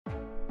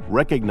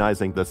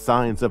Recognizing the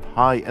signs of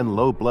high and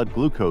low blood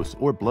glucose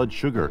or blood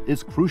sugar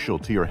is crucial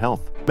to your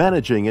health.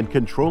 Managing and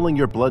controlling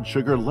your blood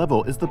sugar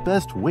level is the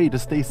best way to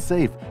stay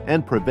safe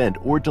and prevent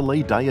or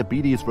delay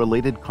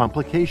diabetes-related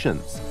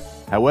complications.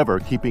 However,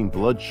 keeping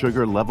blood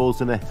sugar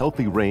levels in a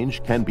healthy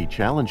range can be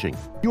challenging.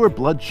 Your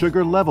blood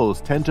sugar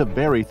levels tend to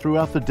vary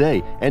throughout the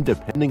day and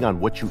depending on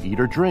what you eat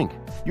or drink,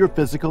 your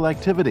physical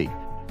activity,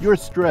 your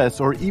stress,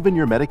 or even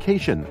your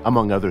medication,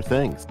 among other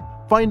things.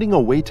 Finding a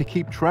way to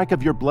keep track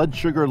of your blood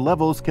sugar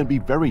levels can be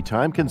very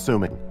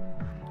time-consuming.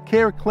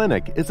 Care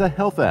Clinic is a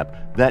health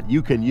app that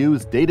you can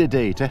use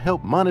day-to-day to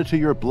help monitor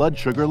your blood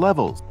sugar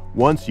levels.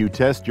 Once you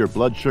test your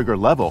blood sugar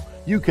level,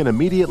 you can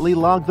immediately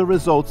log the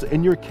results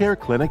in your Care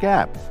Clinic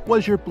app.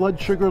 Was your blood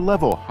sugar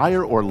level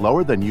higher or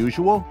lower than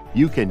usual?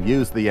 You can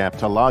use the app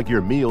to log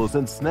your meals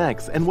and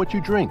snacks and what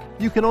you drink.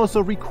 You can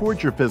also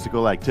record your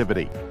physical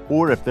activity,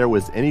 or if there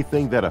was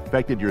anything that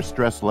affected your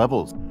stress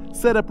levels.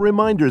 Set up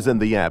reminders in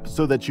the app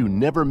so that you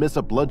never miss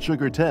a blood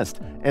sugar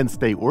test and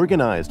stay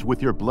organized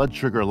with your blood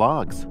sugar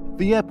logs.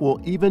 The app will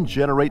even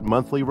generate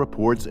monthly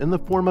reports in the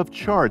form of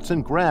charts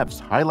and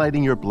graphs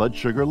highlighting your blood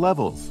sugar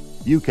levels.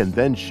 You can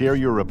then share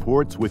your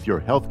reports with your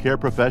healthcare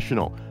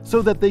professional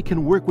so that they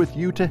can work with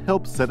you to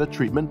help set a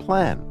treatment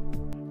plan.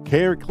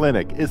 Care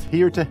Clinic is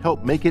here to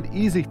help make it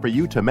easy for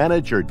you to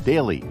manage your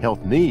daily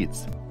health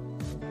needs.